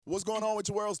What's going on with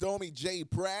your world's homie Jay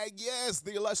Bragg? Yes,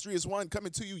 the illustrious one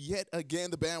coming to you yet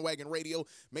again, the Bandwagon Radio.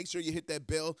 Make sure you hit that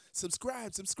bell,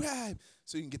 subscribe,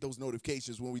 so you can get those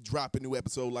notifications when we drop a new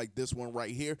episode like this one right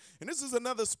here. And this is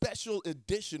another special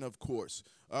edition, of course.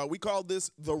 We call this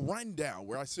The Rundown,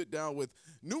 where I sit down with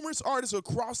numerous artists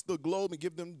across the globe and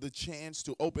give them the chance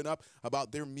to open up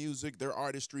about their music, their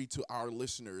artistry to our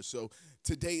listeners. So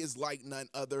today is like none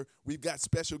other. We've got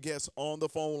special guests on the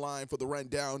phone line for The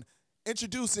Rundown.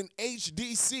 Introducing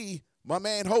HDC, my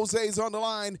man Jose's on the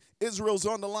line, Israel's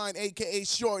on the line, a.k.a.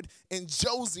 Short, and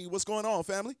Josie. What's going on,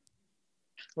 family?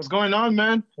 What's going on,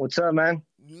 man? What's up, man?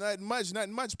 Nothing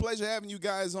much. Pleasure having you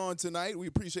guys on tonight. We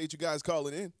appreciate you guys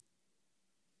calling in.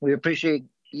 We appreciate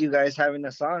you guys having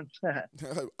us on.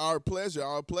 Our pleasure.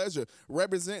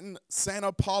 Representing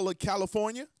Santa Paula,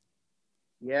 California.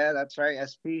 Yeah, that's right,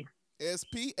 SP.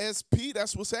 SP,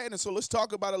 that's what's happening. So let's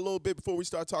talk about it a little bit before we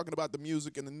start talking about the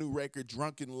music and the new record,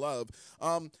 Drunken Love.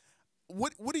 How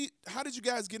did you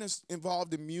guys get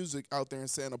involved in music out there in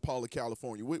Santa Paula,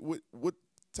 California? What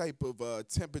type of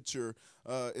temperature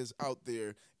is out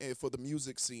there for the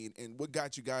music scene, and what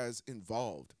got you guys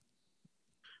involved?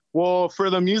 Well,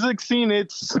 for the music scene,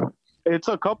 it's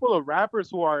a couple of rappers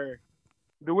who are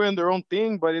doing their own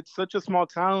thing, but it's such a small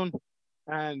town,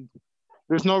 and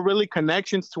there's no really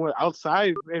connections to it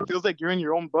outside. It feels like you're in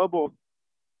your own bubble.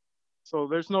 So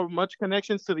there's no much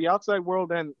connections to the outside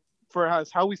world. And for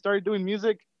us, how we started doing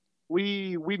music,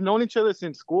 we've known each other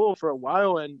since school for a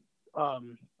while. And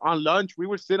on lunch, we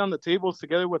would sit on the tables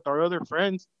together with our other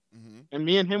friends. Mm-hmm. And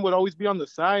me and him would always be on the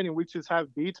side, and we just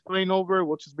have beats playing over.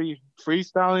 We'll just be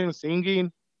freestyling,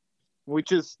 singing. We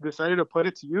just decided to put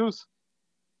it to use.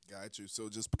 Got you. So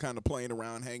just kind of playing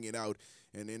around, hanging out,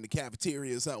 and in the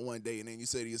cafeteria or something one day, and then you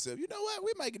say to yourself, you know what,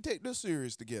 we might take this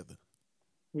serious together.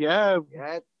 Yeah,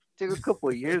 it took a couple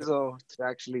of years though to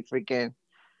actually freaking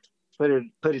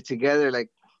put it together like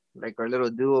our little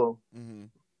duo. Mm-hmm.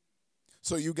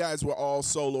 So you guys were all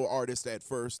solo artists at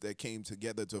first that came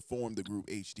together to form the group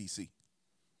HDC.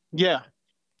 Yeah.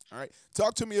 All right.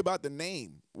 Talk to me about the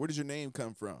name. Where does your name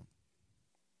come from?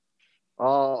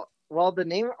 Well, the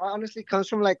name honestly comes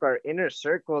from like our inner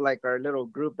circle, like our little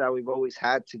group that we've always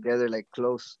had together, like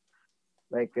close.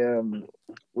 Like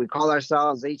we call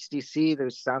ourselves HDC,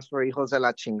 which stands for Hijos de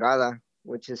la Chingada,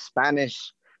 which is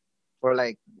Spanish for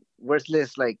like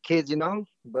worthless like kids, you know.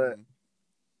 But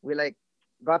we like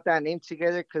got that name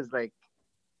together because like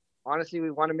honestly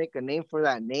we want to make a name for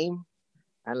that name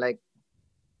and like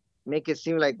make it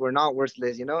seem like we're not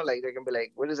worthless, you know, like they're gonna be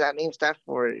like, what does that name stand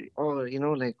for? Oh, you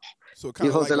know, like so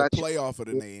kind of like a play off of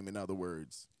the name, in other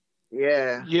words.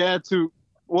 Yeah.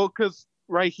 Because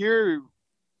right here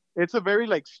it's a very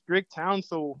like strict town,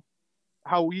 so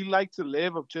how we like to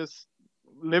live of just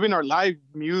living our life,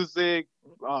 music,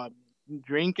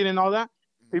 drinking and all that,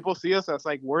 people see us as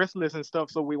like worthless and stuff,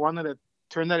 so we wanted to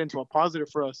turn that into a positive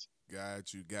for us.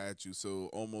 Got you. So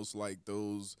almost like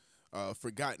those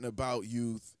forgotten about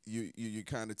youth, you're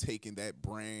kind of taking that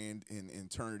brand and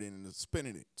turning it into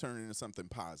turning it into something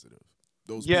positive.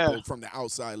 Those people from the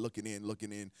outside looking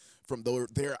in from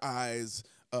their eyes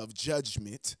of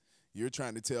judgment, you're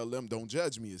trying to tell them, don't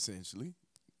judge me, essentially.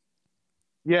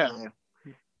 Yeah.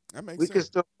 That makes sense. We can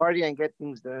still party and get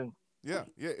things done. Yeah,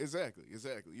 exactly.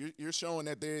 You're showing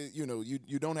that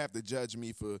you don't have to judge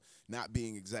me for not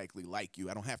being exactly like you.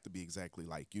 I don't have to be exactly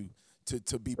like you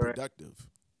to be productive.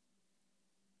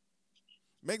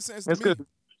 Makes sense to me. Good.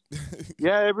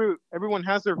 Yeah, everyone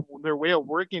has their way of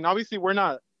working. Obviously, we're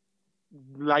not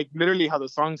like literally how the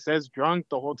song says drunk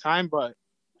the whole time, but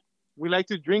we like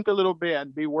to drink a little bit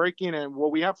and be working, and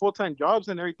we have full-time jobs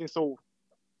and everything, so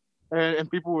and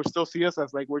people will still see us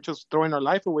as like we're just throwing our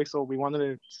life away, so we wanted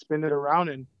to spin it around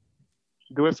and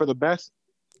do it for the best.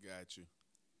 Got you.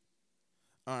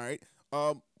 All right.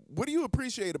 What do you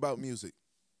appreciate about music?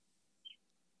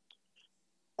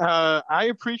 I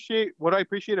appreciate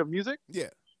of music. Yeah.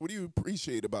 What do you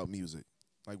appreciate about music?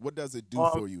 Like, what does it do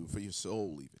for you, for your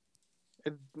soul,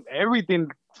 even?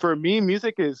 Everything for me.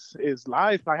 Music is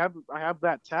life. I have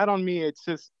that tat on me. It's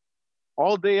just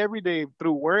all day, every day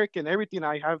through work and everything.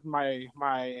 I have my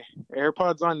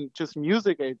AirPods on, just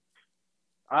music. It's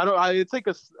like how do I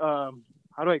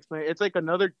explain it? It's like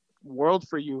another world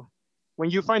for you.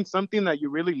 When you find something that you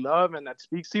really love and that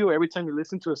speaks to you, every time you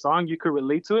listen to a song, you could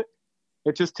relate to it.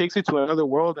 It just takes you to another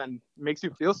world and makes you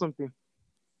feel something.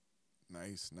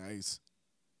 Nice.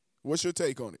 What's your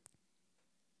take on it?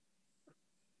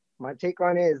 My take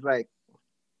on it is like,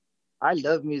 I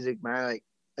love music, man. Like,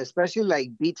 especially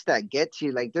like beats that get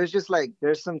you. Like, there's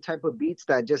some type of beats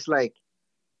that just like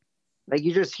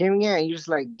you're just hearing it and you're just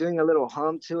like doing a little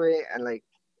hum to it, and like,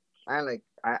 man, like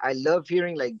I love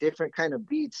hearing like different kind of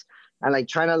beats and like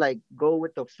trying to like go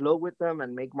with the flow with them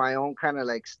and make my own kind of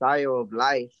like style of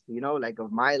life, like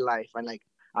of my life. And like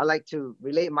I like to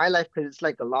relate my life because it's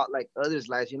like a lot like others'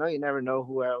 lives. You never know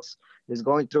who else is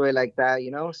going through it like that.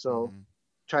 So Hmm.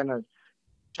 trying to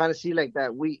trying to see like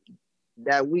that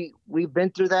we've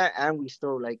been through that and we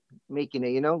still like making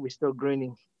it. We still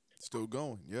grinning. Still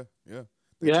going. Yeah, yeah.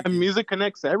 That Yeah, you can. music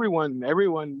connects everyone.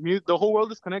 Everyone, the whole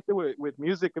world is connected with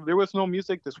music. If there was no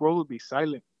music, this world would be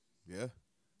silent. Yeah.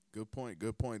 Good point.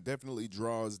 Good point. Definitely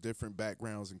draws different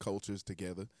backgrounds and cultures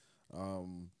together.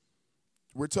 Um,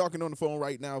 we're talking on the phone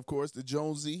right now, of course, the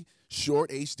Jonesy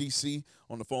Short HDC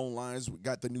on the phone lines. We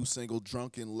got the new single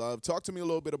 "Drunk in Love." Talk to me a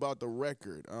little bit about the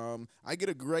record. I get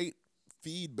a great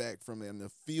feedback from them, the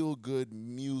feel good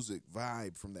music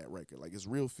vibe from that record. Like it's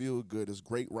real feel good. There's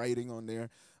great writing on there.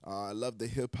 I love the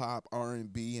hip hop,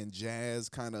 R&B, and jazz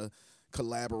kind of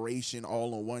collaboration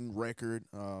all on one record.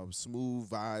 Smooth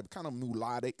vibe, kind of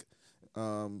melodic.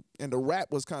 And the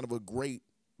rap was kind of a great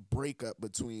breakup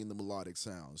between the melodic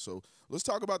sounds. So let's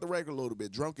talk about the record a little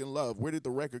bit. "Drunk in Love." Where did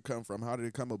the record come from? How did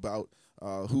it come about?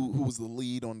 Who was the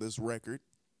lead on this record?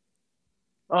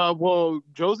 Well,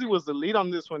 Josie was the lead on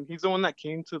this one. He's the one that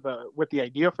came to the with the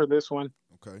idea for this one,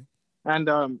 Okay.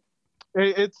 and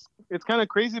it's kind of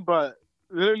crazy, but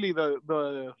literally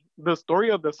the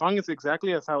story of the song is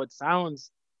exactly as how it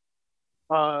sounds.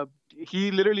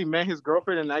 He literally met his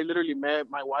girlfriend, and I literally met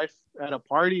my wife at a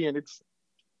party, and it's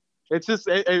just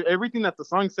everything that the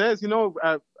song says.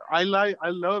 I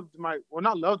loved my well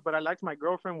not loved, but I liked my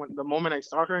girlfriend when the moment I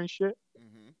saw her and shit,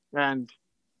 Hmm. and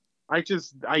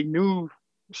I knew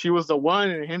she was the one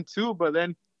and him too. But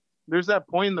then there's that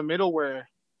point in the middle where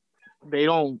they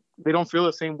don't feel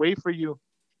the same way for you.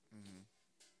 Hmm.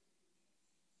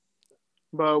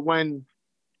 But when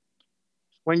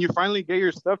you finally get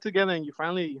your stuff together and you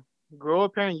finally grow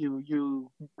up and you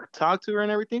talk to her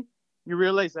and everything, you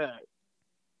realize that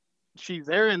she's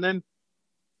there. And then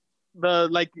the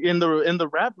like in the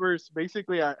rap verse,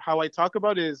 basically how I talk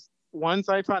about it is once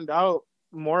I found out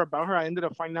more about her, I ended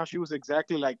up finding out she was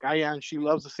exactly like I am. She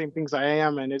loves the same things I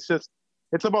am, and it's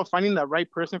about finding that right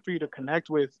person for you to connect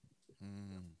with.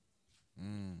 Mm.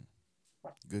 Mm.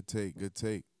 Good take. Good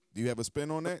take. Do you have a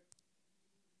spin on that?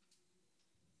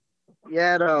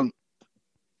 Yeah,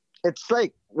 it's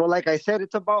like, well, like I said,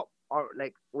 it's about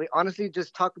like we honestly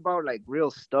just talk about like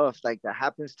real stuff like that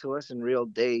happens to us in real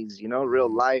days, real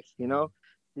Hmm. life, Hmm.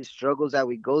 these struggles that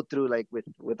we go through like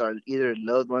with our either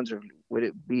loved ones or would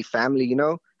it be family,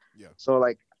 Yeah. so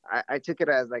like I took it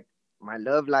as like my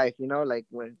love life, like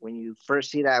when you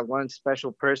first see that one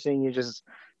special person, you just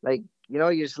like,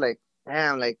 you're just like,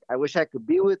 damn, like I wish I could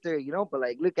be with her, but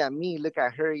like look at me, look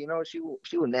at her, she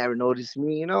will never notice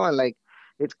me, and like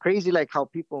it's crazy like how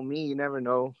people meet, you never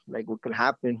know like what could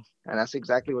happen. And that's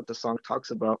exactly what the song talks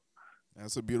about.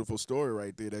 That's a beautiful story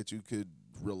right there that you could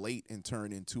relate and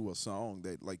turn into a song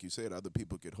that, like you said, other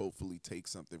people could hopefully take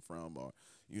something from, or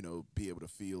be able to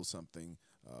feel something,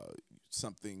 uh,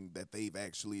 something that they've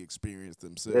actually experienced Yeah.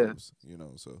 themselves.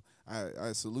 So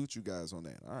I salute you guys on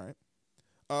that. All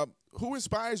right. Who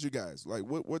inspires you guys? Like,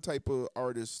 what type of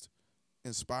artists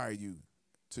inspire you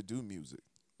to do music?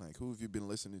 Like, who have you been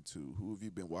listening to? Who have you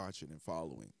been watching and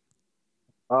following?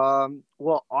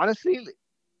 Well, honestly,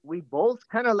 we both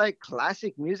kind of like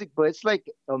classic music, but it's like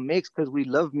a mix because we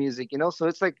love music, so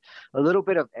it's like a little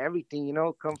bit of everything,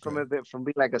 come from Okay. a bit from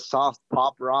being like a soft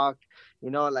pop rock,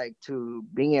 like to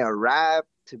being a rap,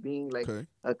 to being like Okay.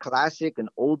 a classic, an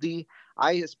oldie.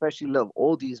 I especially love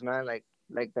oldies, man.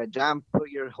 Like that jam, put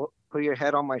your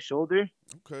head on my shoulder.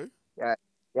 Okay. Yeah,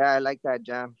 yeah, I like that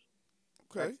jam.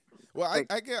 Okay. That's Well, I,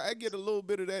 like I get I get a little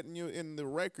bit of that in the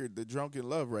record, the "Drunken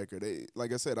Love" record.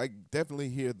 Like I said, I definitely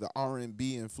hear the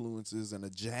R&B influences and the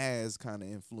jazz kind of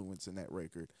influence in that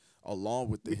record, along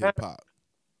with the Yeah, hip hop.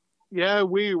 yeah,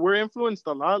 we're influenced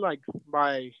a lot like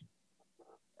by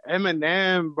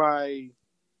Eminem, by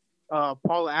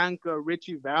Paul Anka,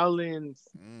 Richie Valens.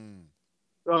 Mm.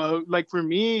 Like for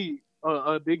me,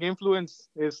 a big influence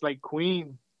is like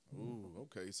Queen. Ooh,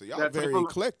 okay. So y'all That type very of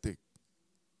eclectic.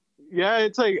 yeah,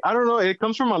 it's like I don't know. It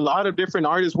comes from a lot of different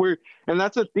artists. And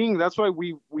that's a thing. That's why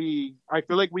we I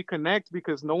feel like we connect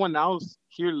because no one else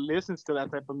here listens to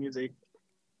that type of music.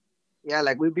 yeah,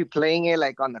 like we'd be playing it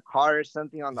like on the car or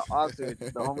something on the aux, or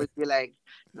the homies be like,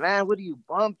 "Man, what are you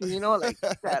bumping?" Like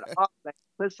take that off, like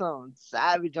put some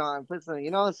Savage on, put some,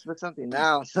 put something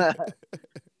else.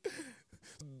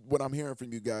 What I'm hearing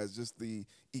from you guys, just the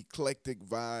eclectic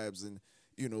vibes and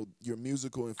your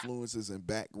musical influences and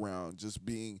background, just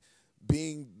being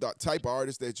being the type of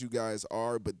artist that you guys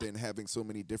are, but then having so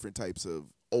many different types of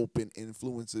open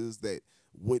influences that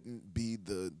wouldn't be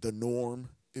the norm,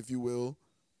 if you will.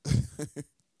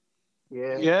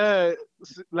 Yeah. Yeah,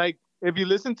 like if you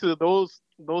listen to those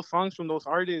songs from those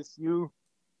artists,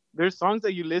 there's songs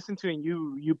that you listen to and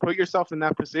you put yourself in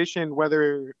that position.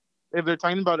 Whether if they're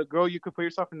talking about a girl, you could put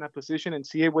yourself in that position and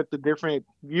see it with the different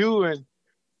view, and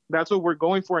that's what we're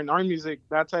going for in our music.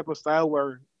 That type of style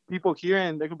where people hear it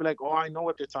and they could be like, "Oh, I know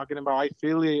what they're talking about. I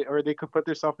feel it," or they could put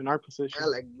themselves in our Yeah,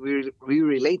 position. like we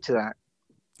relate to that.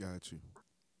 Got you.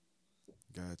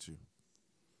 Got you.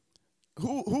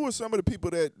 Who are some of the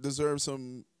people that deserve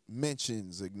some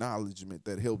mentions, acknowledgement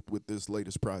that helped with this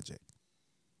latest project?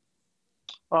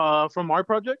 From our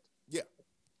project, Yeah.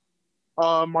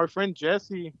 our friend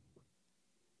Jesse,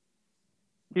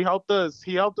 he helped us.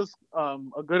 He helped us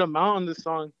a good amount on this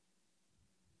song.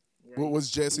 Yeah. What was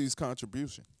Jesse's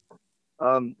contribution?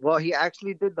 Well, he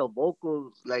actually did the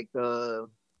vocals, like the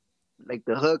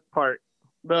hook part.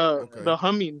 The Okay. the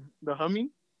humming, the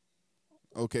humming.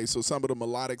 Okay, so some of the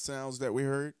melodic sounds that we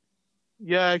heard.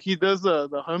 Yeah, he does the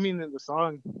humming in the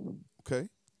song. Okay.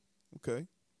 Okay.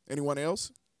 Anyone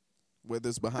else? Whether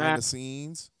it's behind And the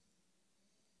scenes.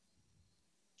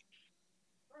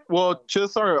 well,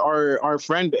 just our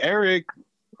friend Eric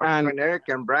Our and friend Eric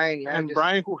and Brian, yeah, just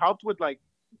Brian, who helped with like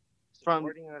from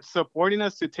supporting us. supporting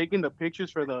us to taking the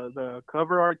pictures for the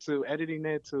cover art to editing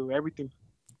it to everything.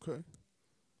 Okay.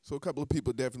 So a couple of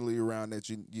people definitely around that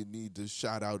you need to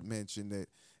shout out, mention that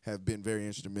have been very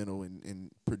instrumental in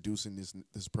producing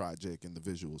this project and the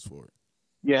visuals for it.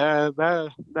 Yeah,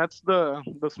 that's the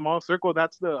small circle.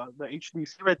 That's the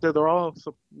HDC right there.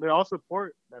 They all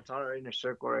support. That's our inner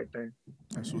circle right there.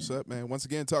 That's what's up, man. Once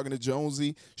again, talking to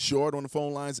Jonesy Short on the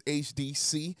phone lines,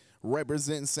 HDC,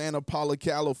 representing Santa Paula,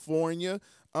 California.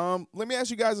 Let me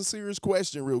ask you guys a serious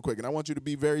question real quick, and I want you to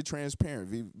be very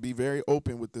transparent, be very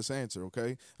open with this answer,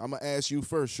 okay? I'm going to ask you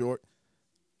first, Short.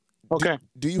 Okay,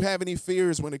 Do you have any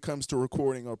fears when it comes to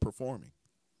recording or performing?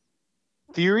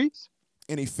 theories,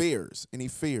 Any fears? Any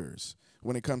fears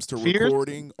when it comes to fears.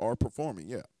 recording or performing?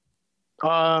 Yeah.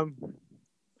 Um,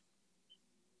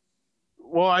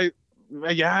 well,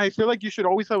 I feel like you should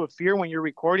always have a fear when you're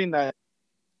recording that.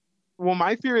 Well,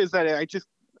 my fear is that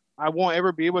I won't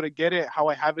ever be able to get it how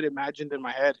I have it imagined in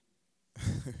my head.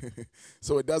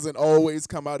 So it doesn't always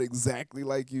come out exactly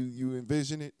like you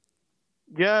envision it?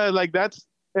 Yeah, like that's,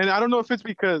 and I don't know if it's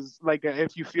because like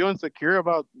if you feel insecure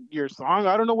about your song,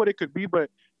 I don't know what it could be, but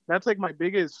that's like my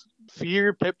biggest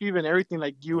fear, pet peeve, and everything.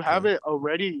 Like you have Okay. it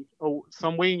already,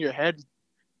 some way in your head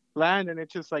planned, and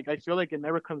it's just like I feel like it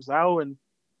never comes out. And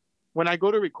when I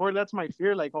go to record, that's my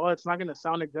fear. Like, oh, it's not gonna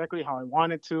sound exactly how I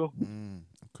want it to.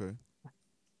 Okay.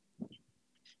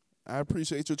 I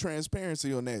appreciate your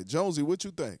transparency on that. Jonesy, what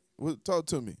you think? Talk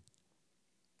to me.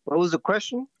 What was the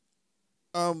question?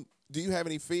 Do you have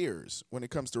any fears when it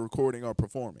comes to recording or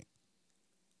performing?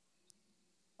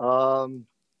 Um,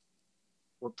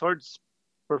 well, towards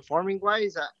performing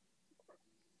wise,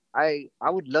 I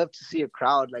would love to see a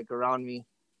crowd like around me,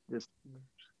 just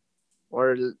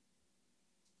or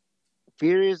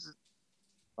fears.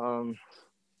 Um,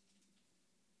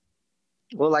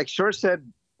 well, like Short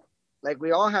said, like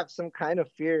we all have some kind of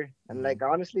fear, and like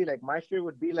honestly, like my fear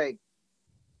would be like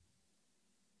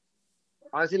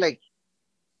honestly, like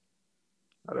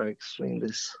how do I explain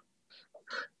this?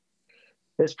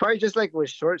 It's probably just like what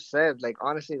Short said. Like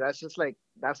honestly, that's just like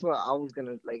that's what I was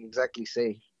gonna like exactly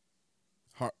say.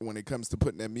 When it comes to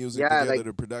putting that music Yeah, together,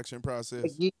 the production like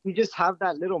process? you just have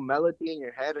that little melody in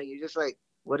your head, and you just like,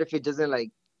 what if it doesn't like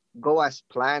go as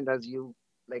planned as you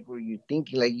like were you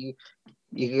thinking? Like you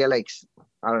get like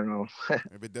I don't know.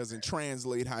 If it doesn't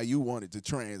translate how you want it to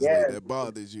translate, Yeah, that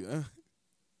bothers you, huh?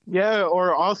 Yeah,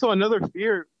 or also another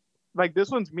fear, like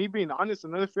this one's me being honest.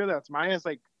 Another fear that's mine is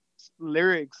like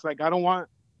lyrics. Like I don't want.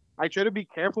 I try to be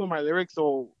careful with my lyrics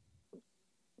so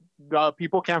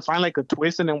people can't find like a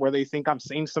twist in them where they think I'm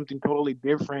saying something totally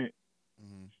different.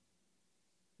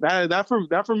 Mm-hmm.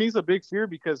 That for me is a big fear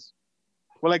because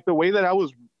well, like the way that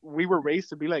we were raised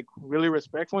to be like really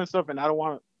respectful and stuff, and I don't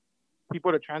want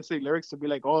people to translate lyrics to be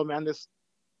like, oh man, this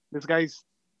guy's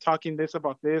talking this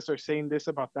about this or saying this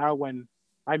about that when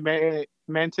I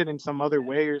meant it in some other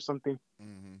way or something.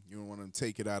 You don't want to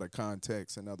take it out of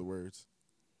context, in other words.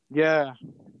 Yeah,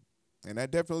 And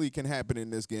that definitely can happen in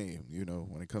this game,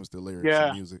 when it comes to lyrics and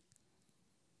yeah. music.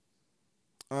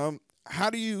 How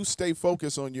do you stay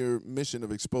focused on your mission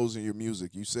of exposing your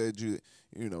music? You said you're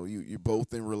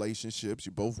both in relationships,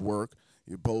 you both work,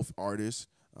 you're both artists,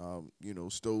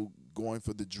 still going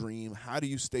for the dream. How do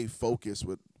you stay focused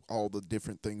with all the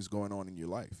different things going on in your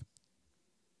life?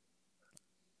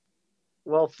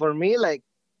 Well, for me, like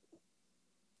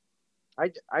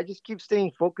I just keep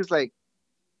staying focused. Like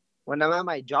when I'm at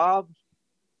my job,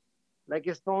 like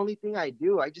it's the only thing I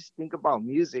do. I just think about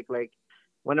music. Like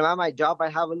when I'm at my job, I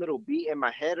have a little beat in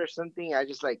my head or something. I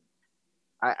just like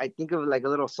I think of like a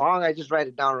little song. I just write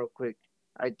it down real quick.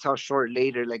 I tell short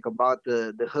later like about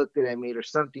the hook that I made or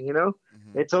something. You know,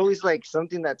 Hmm. it's always like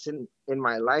something that's in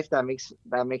my life that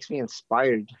makes me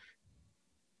inspired.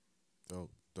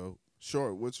 Dope, dope.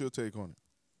 Short, what's your take on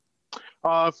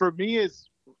it? For me, it's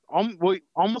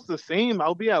almost the same.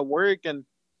 I'll be at work and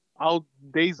I'll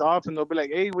days off and they'll be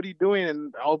like, "Hey, what are you doing?"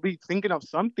 And I'll be thinking of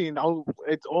something.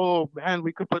 It's oh man,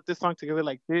 we could put this song together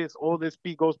like this. Oh, this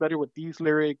beat goes better with these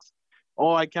lyrics.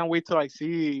 Oh, I can't wait till I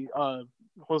see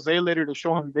Jose later to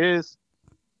show him this.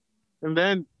 And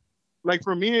then, like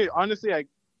for me, honestly, like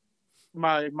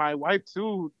my wife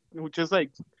too, who just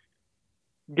like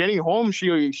getting home,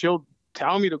 she'll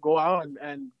tell me to go out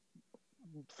and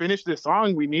finish this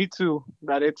song. We need to.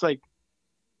 That it's like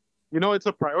it's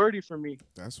a priority for me.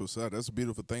 That's what's up. That's a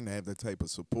beautiful thing to have that type of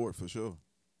support for sure.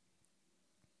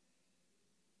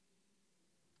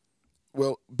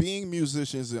 Well, being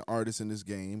musicians and artists in this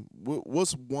game,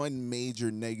 what's one major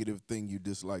negative thing you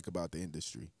dislike about the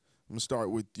industry? I'm gonna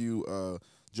start with you,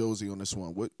 Josie, on this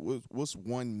one. What's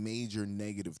one major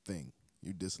negative thing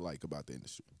you dislike about the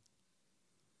industry?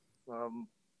 Um,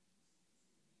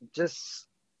 just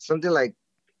something like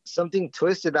something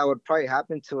twisted that would probably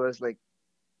happen to us. Like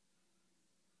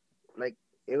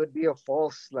it would be a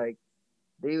false like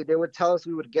they would tell us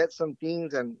we would get some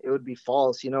things and it would be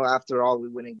false. After all, we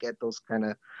wouldn't get those kind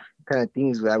of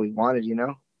things that we wanted.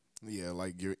 Yeah,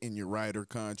 like you're in your writer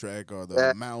contract or the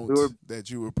That we were amount that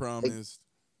you were like promised.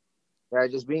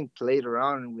 just being played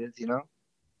around with.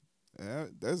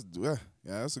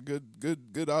 That's a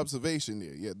good observation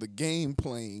there. Yeah, the game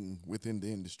playing within the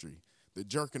industry, the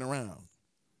jerking around.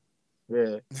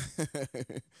 Yeah.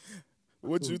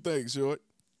 What you think, Short?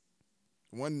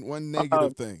 One Uh,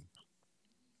 negative thing.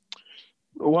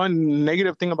 One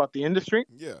negative thing about the industry,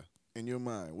 Yeah, in your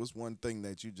mind, what's one thing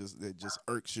that just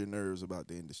irks your nerves about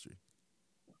the industry?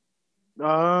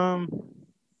 um,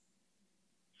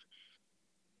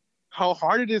 how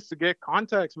hard it is to get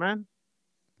contacts, man.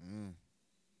 Mm,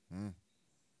 mm,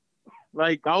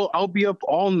 Like I'll be up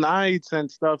all nights and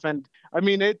stuff, and I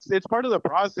mean it's part of the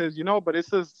process, but it's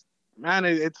just man,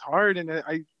 it's hard and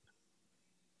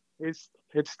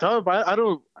it's tough. I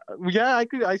don't, yeah,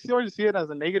 I sort of see it as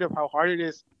a negative how hard it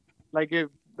is. Like if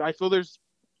I feel there's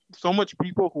so much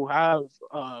people who have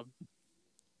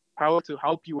power to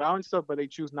help you out and stuff, but they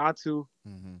choose not to.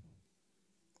 mm-hmm.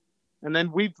 And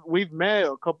then we've met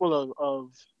a couple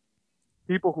of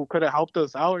people who could have helped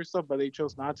us out or stuff, but they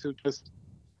chose not to just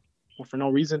for no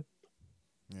reason.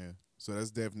 Yeah. So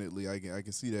that's definitely I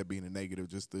can see that being a negative.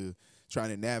 Just the trying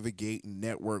to navigate and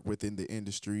network within the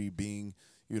industry, being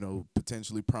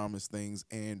potentially promised things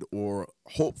and or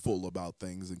hopeful about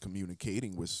things and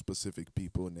communicating with specific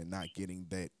people, and then not getting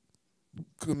that Yeah,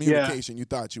 communication you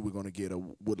thought you were going to get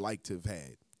or would like to have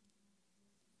had.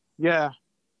 yeah.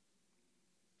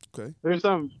 Okay. There's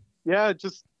yeah,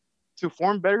 just to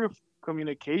form better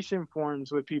communication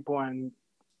forms with people, and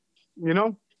you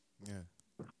know, Yeah.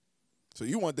 So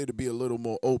you want there to be a little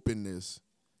more openness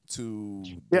to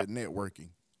yeah, the networking.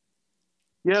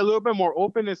 yeah, a little bit more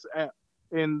openness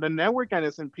in the network and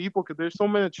it's in people because there's so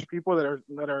much people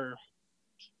that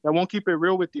won't keep it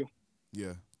real with you.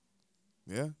 Yeah.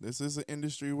 Yeah. This is an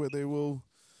industry where they will,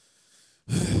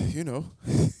 you know,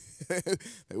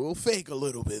 they will fake a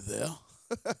little bit there.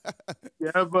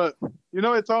 Yeah, but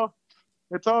it's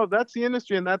all that's the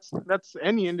industry and that's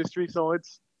any industry. So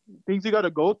it's things you got to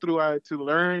go through to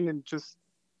learn and just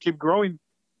keep growing.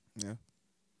 Yeah.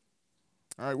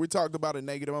 All right. We talked about a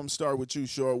negative. I'm gonna start with you,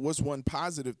 Short. What's one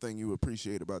positive thing you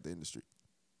appreciate about the industry?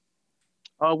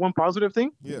 One positive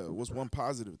thing Yeah. What's one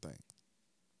positive thing?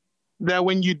 that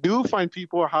when you do find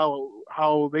people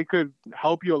how they could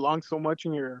help you along so much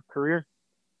in your career.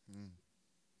 Mm.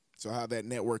 So how that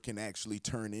network can actually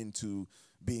turn into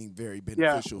being very Yeah,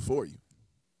 beneficial for you.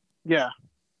 yeah.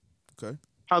 Okay.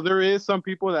 How there is some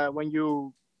people that when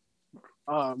you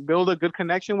build a good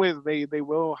connection with, they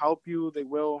will help you. They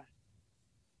will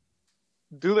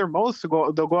do their most to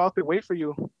go. They'll go out their way for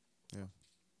you. Yeah.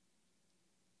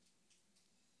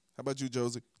 How about you,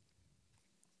 Josie?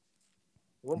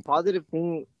 One positive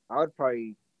thing I would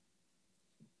probably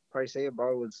say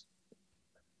about it was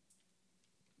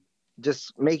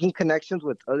just making connections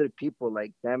with other people,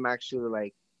 like them actually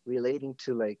like relating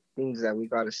to like things that we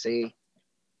gotta say.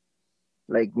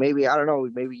 Like maybe I don't know,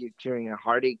 maybe you're carrying a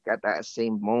heartache at that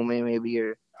same moment. Maybe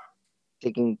you're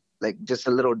taking like just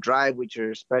a little drive with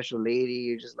your special lady.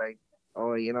 You're just like,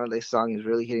 oh, this song is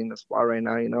really hitting the spot right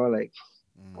now. Like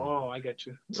Mm. Oh, I get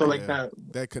you. So like Yeah, that.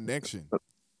 that connection.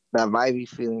 that vibey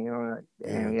feeling. Like Yeah,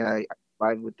 damn, yeah, I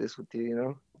vibe with this with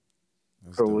you.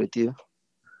 that's Or dope. with you.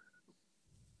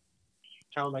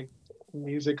 How like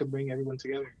music could bring everyone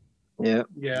together. Yeah, Yeah.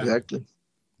 Yeah, exactly.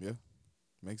 yeah,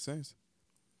 makes sense.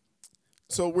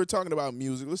 So we're talking about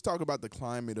music. Let's talk about the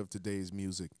climate of today's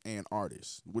music and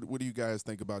artists. What do you guys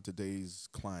think about today's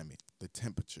climate, the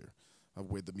temperature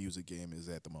of where the music game is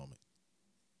at the moment?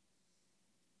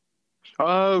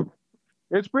 Uh,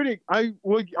 it's pretty. I'm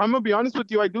gonna be honest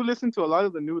with you. I do listen to a lot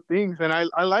of the new things, and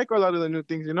I like a lot of the new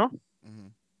things. Mm-hmm.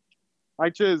 I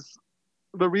just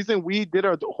the reason we did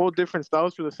our whole different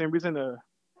styles for the same reason.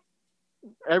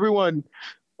 Everyone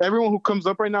everyone who comes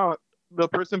up right now, the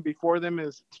person before them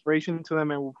is inspiration to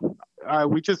them,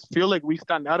 and we just feel like we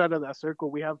stand out of that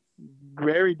circle. We have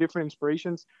very different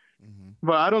inspirations, Mm-hmm.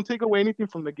 but I don't take away anything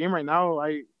from the game right now.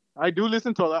 I do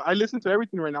listen to a lot. I listen to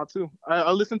everything right now too.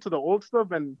 I listen to the old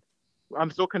stuff, and I'm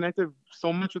so connected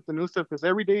so much with the new stuff because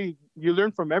every day you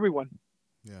learn from everyone.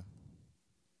 Yeah.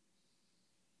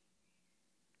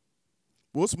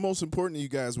 What's most important to you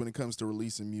guys when it comes to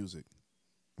releasing music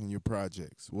in your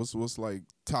projects? What's like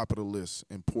top of the list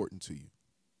important to you?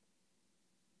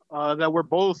 That we're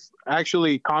both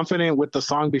actually confident with the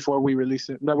song before we release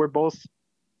it. That we're both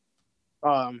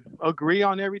agree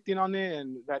on everything on it,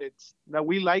 and that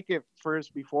we like it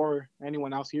first before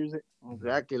anyone else hears it. Mm-hmm.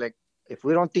 Exactly. Like if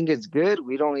we don't think it's good,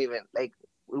 we don't even like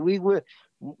we would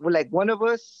we're like one of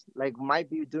us like might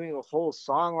be doing a whole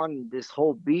song on this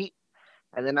whole beat,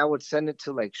 and then I would send it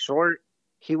to like Short.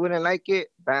 He wouldn't like it.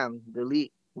 Bam,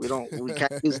 delete. We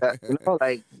can't use that.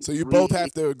 Like So you both we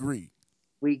have to agree.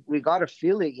 we gotta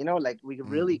feel it. Like we Mm-hmm.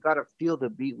 really gotta feel the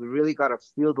beat. We really gotta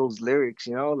feel those lyrics.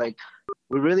 Like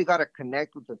we really gotta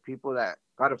connect with the people that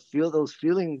gotta feel those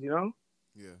feelings.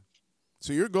 Yeah.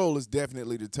 So your goal is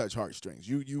definitely to touch heartstrings.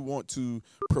 You want to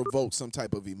provoke some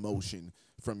type of emotion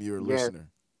from your Yeah, listener.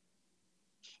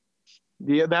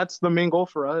 Yeah, that's the main goal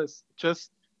for us. Just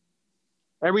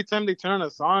every time they turn on a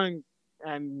song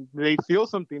and they feel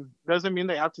something, doesn't mean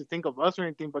they have to think of us or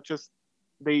anything, but just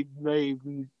they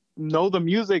know the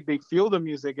music, they feel the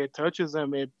music, it touches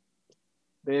them, it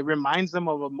reminds them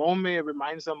of a moment, it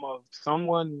reminds them of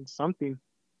someone, something.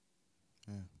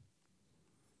 Yeah.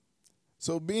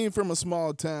 So being from a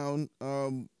small town,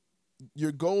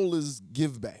 your goal is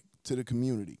give back to the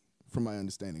community, from my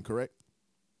understanding, correct?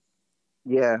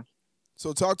 yeah.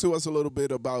 So talk to us a little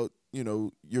bit about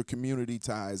your community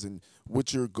ties and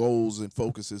what your goals and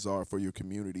focuses are for your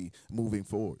community moving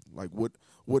forward. Like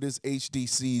what is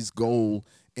HDC's goal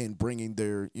in bringing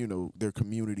their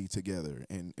community together,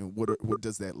 and what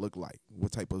does that look like?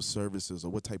 What type of services or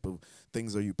what type of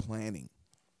things are you planning?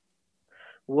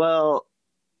 Well,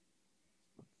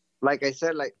 like I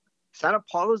said, like Santa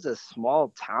Paula's a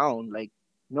small town. Like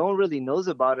no one really knows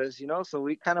about us. So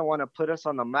we kind of want to put us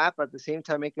on the map at the same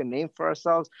time, make a name for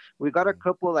ourselves. We got a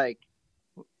couple like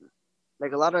a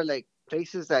lot of like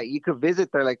places that you could visit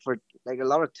there, like for like a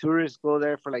lot of tourists go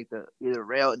there for like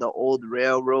the old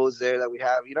railroads there that we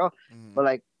have. Mm-hmm. But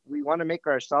like we want to make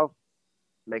ourselves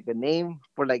like a name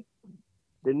for like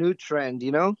the new trend.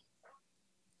 And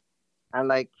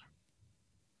like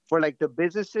for like the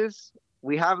businesses,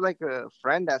 we have like a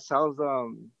friend that sells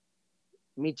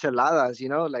micheladas.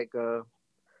 Like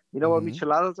you know what Mm-hmm.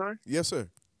 micheladas are? Yes, sir.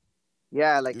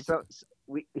 Yeah, like If-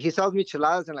 he sells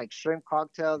micheladas and like shrimp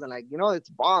cocktails and like it's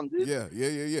bomb, dude. yeah, yeah,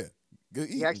 yeah, yeah. Good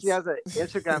He actually eatings. has an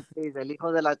Instagram page, El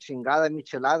Hijo de la Chingada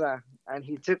Michelada, and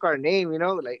he took our name.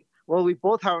 Like, well, we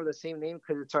both have the same name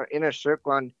because it's our inner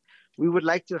circle, and we would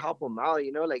like to help him out.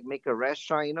 Like make a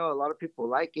restaurant. A lot of people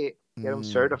like it, get them Mm.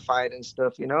 certified and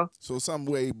stuff. So some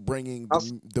way bringing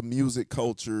Also, the music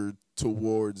culture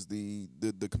towards the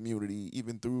community,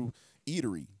 even through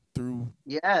eatery, through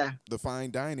yeah, the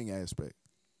fine dining aspect.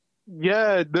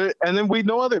 Yeah, and then we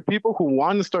know other people who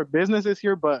want to start businesses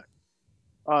here, but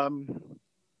um,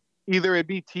 either it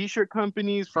be t-shirt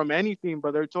companies from anything,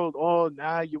 but they're told, oh,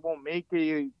 nah, you won't make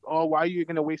it. Oh, why are you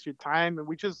gonna waste your time? And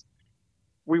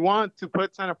we want to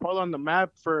put Santa Paula on the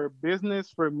map for business,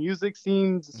 for music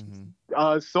scenes.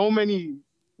 Mm-hmm. So many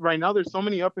right now. There's so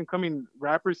many up and coming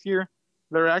rappers here.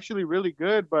 They're actually really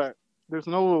good, but there's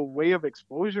no way of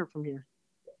exposure from here.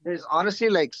 there's honestly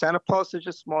like Santa Paula's such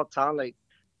a small town. Like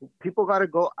people got to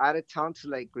go out of town to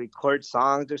like record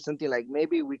songs or something. Like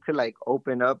maybe we could like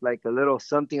open up like a little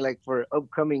something like for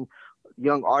upcoming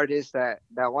young artists that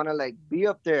want to like be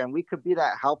up there, and we could be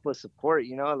that help us support.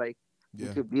 Like we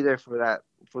Yeah. could be there for that,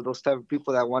 for those type of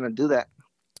people that want to do that.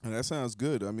 And that sounds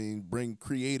good. I mean, bring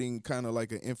creating kind of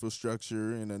like an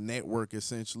infrastructure and a network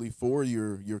essentially for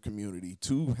your community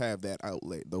to have that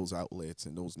outlet, those outlets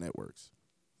and those networks.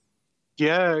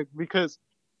 Yeah, because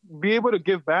be able to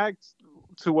give back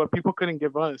to what people couldn't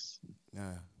give us.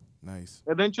 Yeah, nice.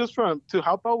 And then just from to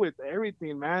help out with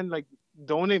everything, man, like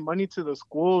donate money to the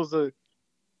schools,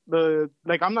 the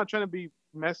like I'm not trying to be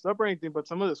messed up or anything, but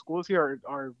some of the schools here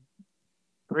are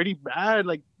pretty bad,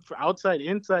 like for outside,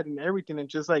 inside, and everything, and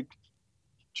just like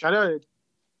try to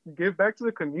give back to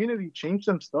the community, change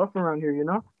some stuff around here, you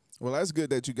know? Well, that's good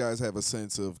that you guys have a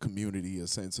sense of community, a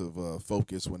sense of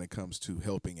focus when it comes to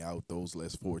helping out those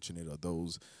less fortunate or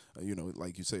those,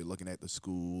 like you say, looking at the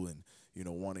school and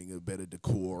wanting a better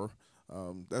decor.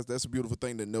 That's a beautiful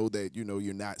thing to know that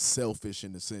you're not selfish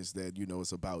in the sense that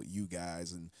it's about you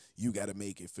guys and you got to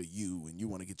make it for you and you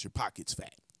want to get your pockets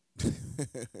fat.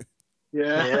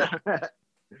 Yeah. Yeah.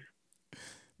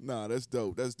 Nah, that's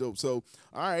dope. That's dope. So,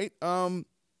 all right.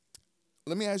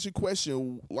 Let me ask you a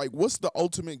question. Like, what's the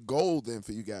ultimate goal then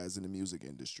for you guys in the music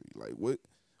industry? Like, what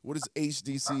is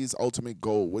HDC's ultimate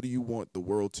goal? What do you want the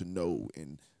world to know,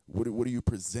 and what are you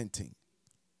presenting?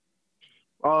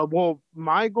 Well,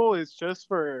 my goal is just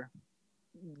for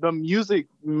the music,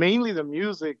 mainly the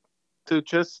music, to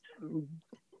just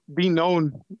be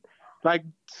known. Like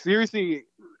seriously,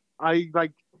 I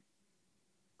like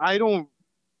I don't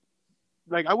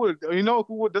like I would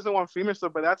who doesn't want famous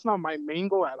stuff, but that's not my main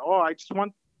goal at all. I just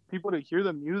want people to hear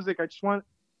the music. I just want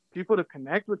people to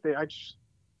connect with it. I just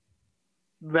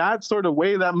that sort of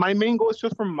way that my main goal is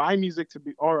just for my music to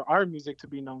be or our music to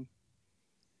be known.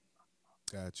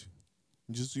 Gotcha.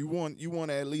 Just you want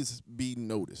to at least be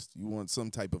noticed. You want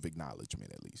some type of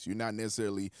acknowledgement at least. You're not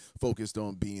necessarily focused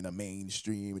on being a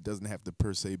mainstream. It doesn't have to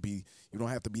per se be. You don't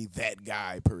have to be that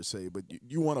guy per se, but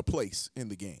you want a place in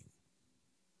the game.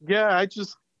 Yeah, I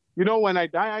just when I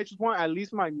die, I just want at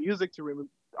least my music to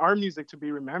our music to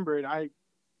be remembered. I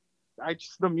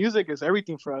just the music is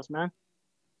everything for us, man.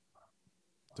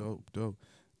 Dope, dope.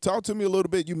 Talk to me a little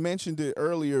bit. You mentioned it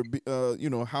earlier.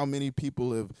 How many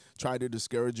people have tried to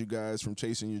discourage you guys from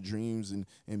chasing your dreams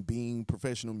and being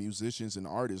professional musicians and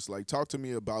artists. Like, talk to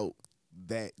me about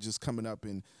that. Just coming up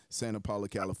in Santa Paula,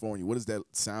 California. What does that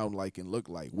sound like and look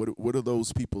like? What are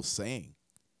those people saying?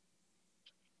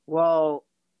 Well,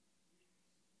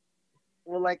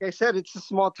 like I said, it's a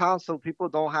small town, so people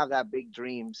don't have that big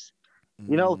dreams.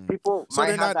 Mm. People So might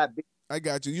they're have not. that big. I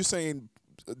got you. You're saying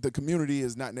the community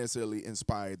is not necessarily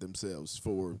inspired themselves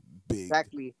for big.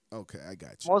 Exactly. Okay, I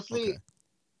got you. Okay.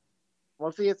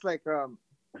 Mostly, it's like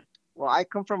well, I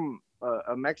come from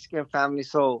a Mexican family,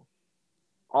 so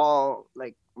all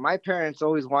like my parents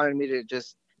always wanted me to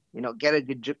just get a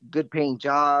good paying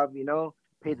job,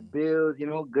 pay the Mhm.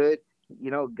 bills, good,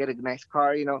 get a nice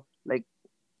car, like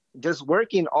just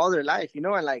working all their life, and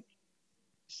like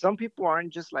some people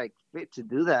aren't just like fit to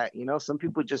do that, some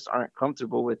people just aren't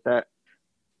comfortable with that.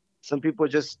 Some people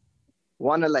just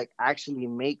want to like actually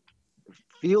make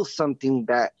feel something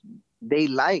that they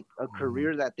like, a Mhm.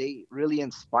 career that they really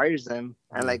inspires them.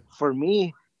 And Yeah. like for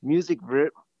me, music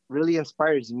really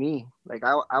inspires me. Like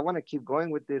I want to keep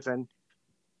going with this, and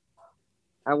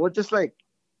I will just like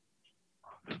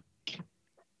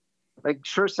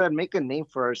sure said, make a name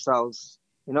for ourselves.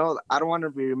 I don't want to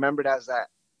be remembered as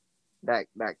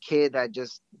that kid that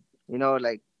just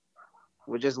like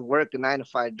would just work a 9 to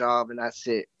 5 job and that's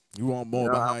it. You want You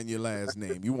more know, I, behind your last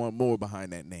name. You want more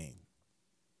behind that name.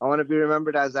 I want to be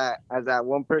remembered as that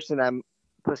one person that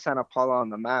put Santa Paula on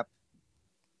the map.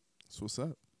 That's what's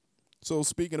up. So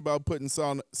speaking about putting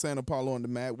Santa Paula on the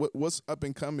map, what's up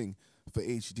and coming for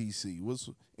HDC? What's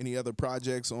any other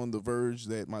projects on the verge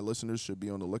that my listeners should be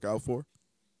on the lookout for?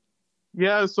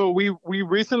 Yeah, so we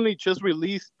recently just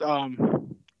released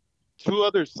two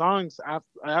other songs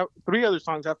after three other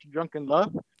songs after Drunken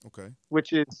Love, Okay.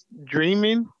 which is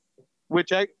Dreaming,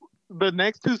 which I the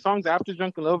next two songs after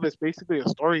Drunken Love is basically a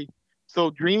story. So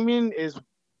Dreaming is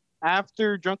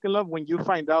after Drunken Love when you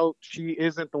find out she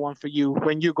isn't the one for you.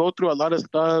 When you go through a lot of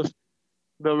stuff,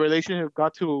 the relationship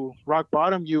got to rock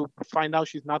bottom, you find out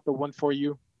she's not the one for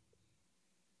you.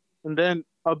 And then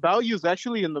About You is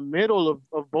actually in the middle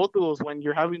of both of those when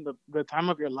you're having the time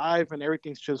of your life and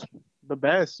everything's just the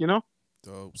best.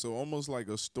 So almost like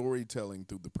a storytelling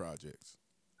through the projects.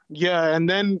 Yeah, and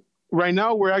then right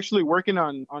now we're actually working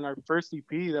on our first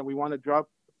EP that we want to drop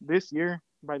this year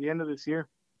by the end of this year.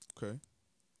 Okay.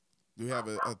 Do you have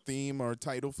a theme or a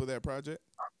title for that project?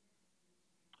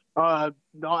 No,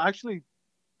 actually,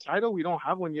 title we don't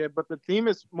have one yet, but the theme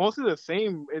is mostly the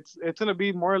same. It's gonna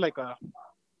be more like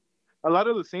a lot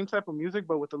of the same type of music,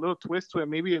 but with a little twist to it,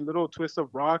 maybe a little twist of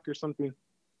rock or something.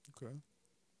 Okay.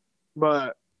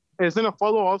 but it's gonna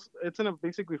follow also. It's gonna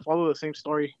basically follow the same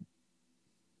story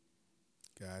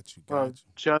Got you. of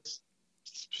just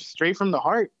straight from the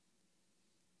heart.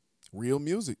 Real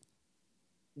music.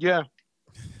 Yeah.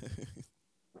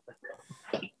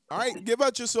 All right, give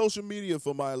out your social media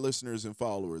for my listeners and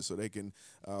followers so they can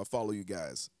follow you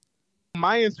guys.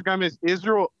 My Instagram is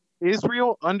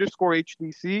Israel underscore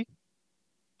HDC.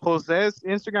 Jose's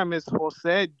Instagram is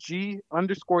Jose G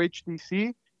underscore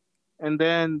HDC. And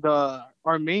then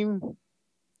our main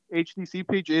HDC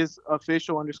page is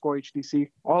official underscore HDC.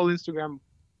 All Instagram.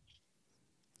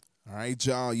 All right,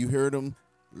 y'all, you heard him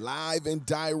live and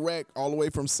direct all the way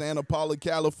from Santa Paula,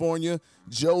 California.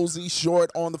 Josie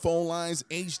Short on the phone lines,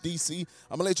 HDC.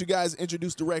 I'm going to let you guys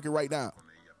introduce the record right now.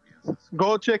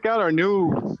 Go check out our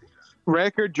new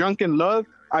record, Drunken Love.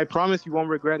 I promise you won't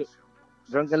regret it.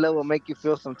 Drunken Love will make you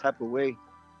feel some type of way.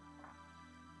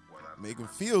 Make them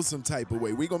feel some type of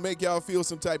way. We're going to make y'all feel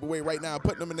some type of way right now,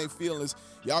 putting them in their feelings.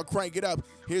 Y'all crank it up.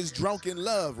 Here's Drunken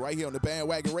Love right here on the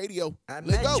Bandwagon Radio. I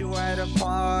Let's met go. you at a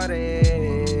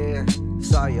party,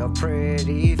 saw your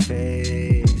pretty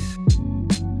face.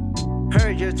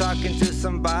 Heard you talking to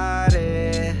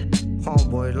somebody,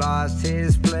 homeboy lost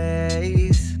his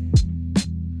place.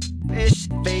 Fish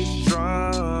face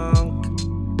drunk,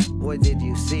 what did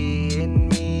you see in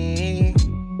me?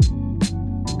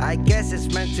 I guess it's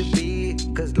meant to be,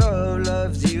 'cause love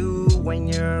loves you when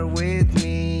you're with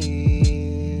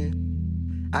me.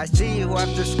 I see you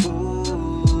after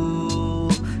school,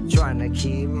 trying to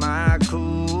keep my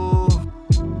cool,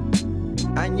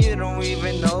 and you don't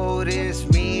even notice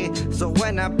me. So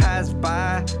when I pass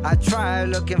by, I try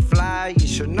looking fly. You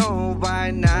should know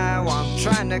by now I'm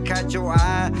trying to catch your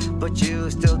eye, but you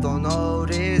still don't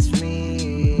notice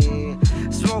me.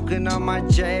 Smoking on my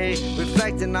J,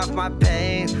 reflecting off my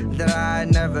pain that I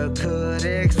never could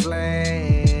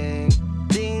explain.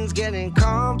 Things getting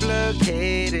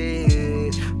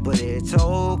complicated, but it's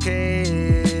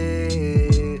okay.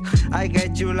 I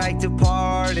get you like to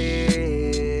party,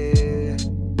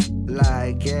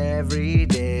 like every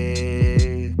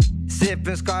day.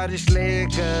 Sipping Scottish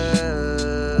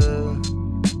liquor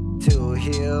to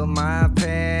heal my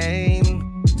pain.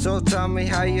 So tell me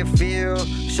how you feel,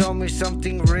 show me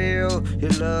something real. Your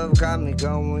love got me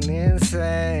going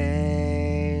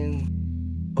insane.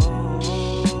 Oh,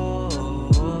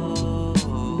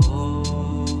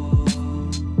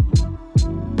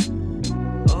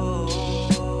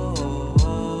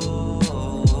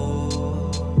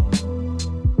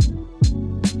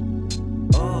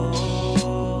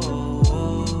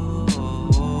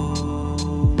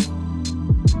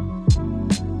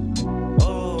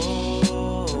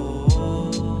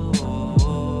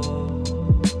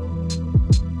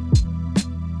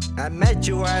 I met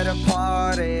you at a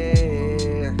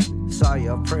party, saw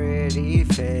your pretty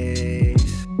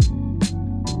face.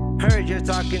 Heard you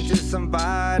talking to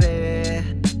somebody,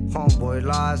 homeboy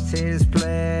lost his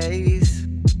place.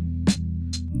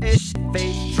 Fish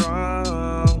face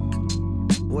drunk,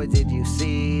 what did you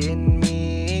see in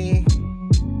me?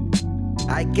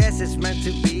 I guess it's meant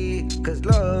to be, 'cause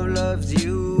love loves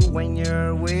you when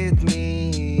you're with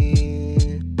me.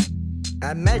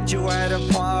 I met you at a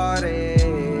party,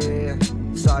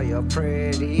 saw your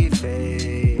pretty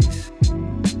face.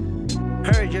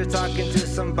 Heard you talking to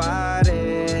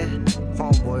somebody,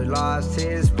 homeboy lost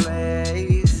his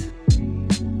place.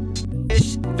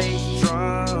 Fish face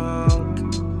drunk,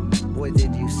 what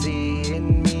did you see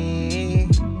in me?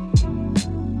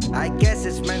 I guess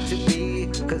it's meant to be,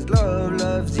 'cause love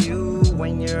loves you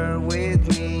when you're with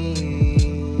me.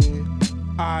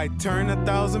 I turn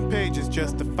 1,000 pages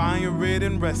just to find your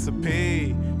written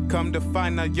recipe. Come to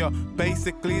find out you're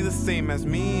basically the same as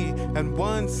me, and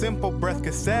one simple breath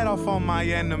could set off all my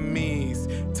enemies.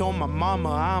 Told my mama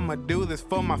I'ma do this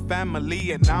for my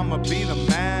family, and I'ma be the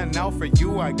man. Now for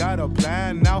you I got a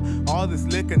plan. Now all this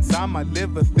liquor inside my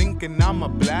liver thinking I'ma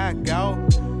black out.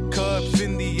 Cups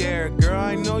in the air, girl,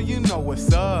 I know you know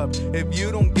what's up. If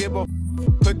you don't give a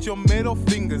put your middle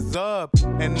fingers up,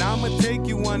 and I'ma take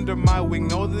you under my wing.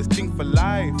 Know this thing for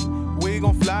life. We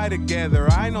gon' fly together.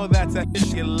 I know that's a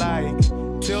shit you like.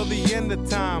 Till the end of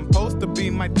time, supposed to be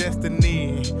my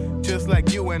destiny. Just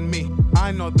like you and me,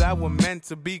 I know that we're meant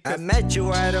to be. I met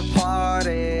you at a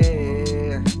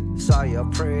party, saw your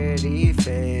pretty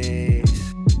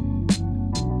face.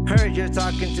 Heard you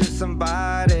talking to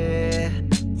somebody,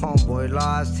 homeboy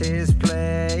lost his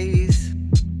place.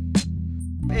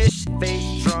 Fish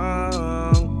face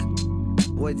drunk,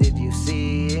 what did you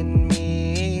see in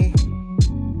me?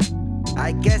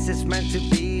 I guess it's meant to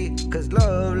be, 'cause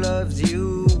love loves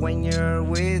you when you're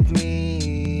with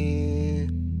me.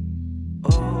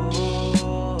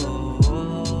 Oh,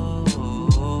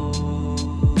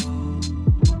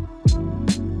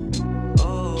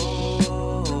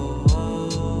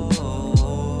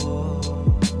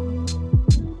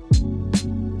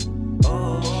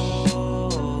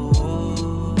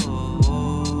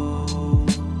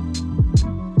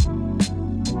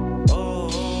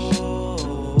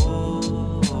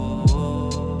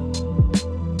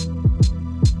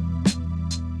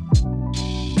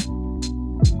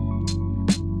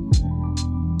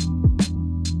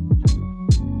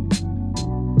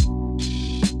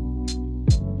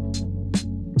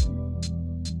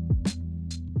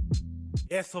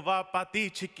 Eso va pa' ti,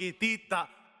 chiquitita.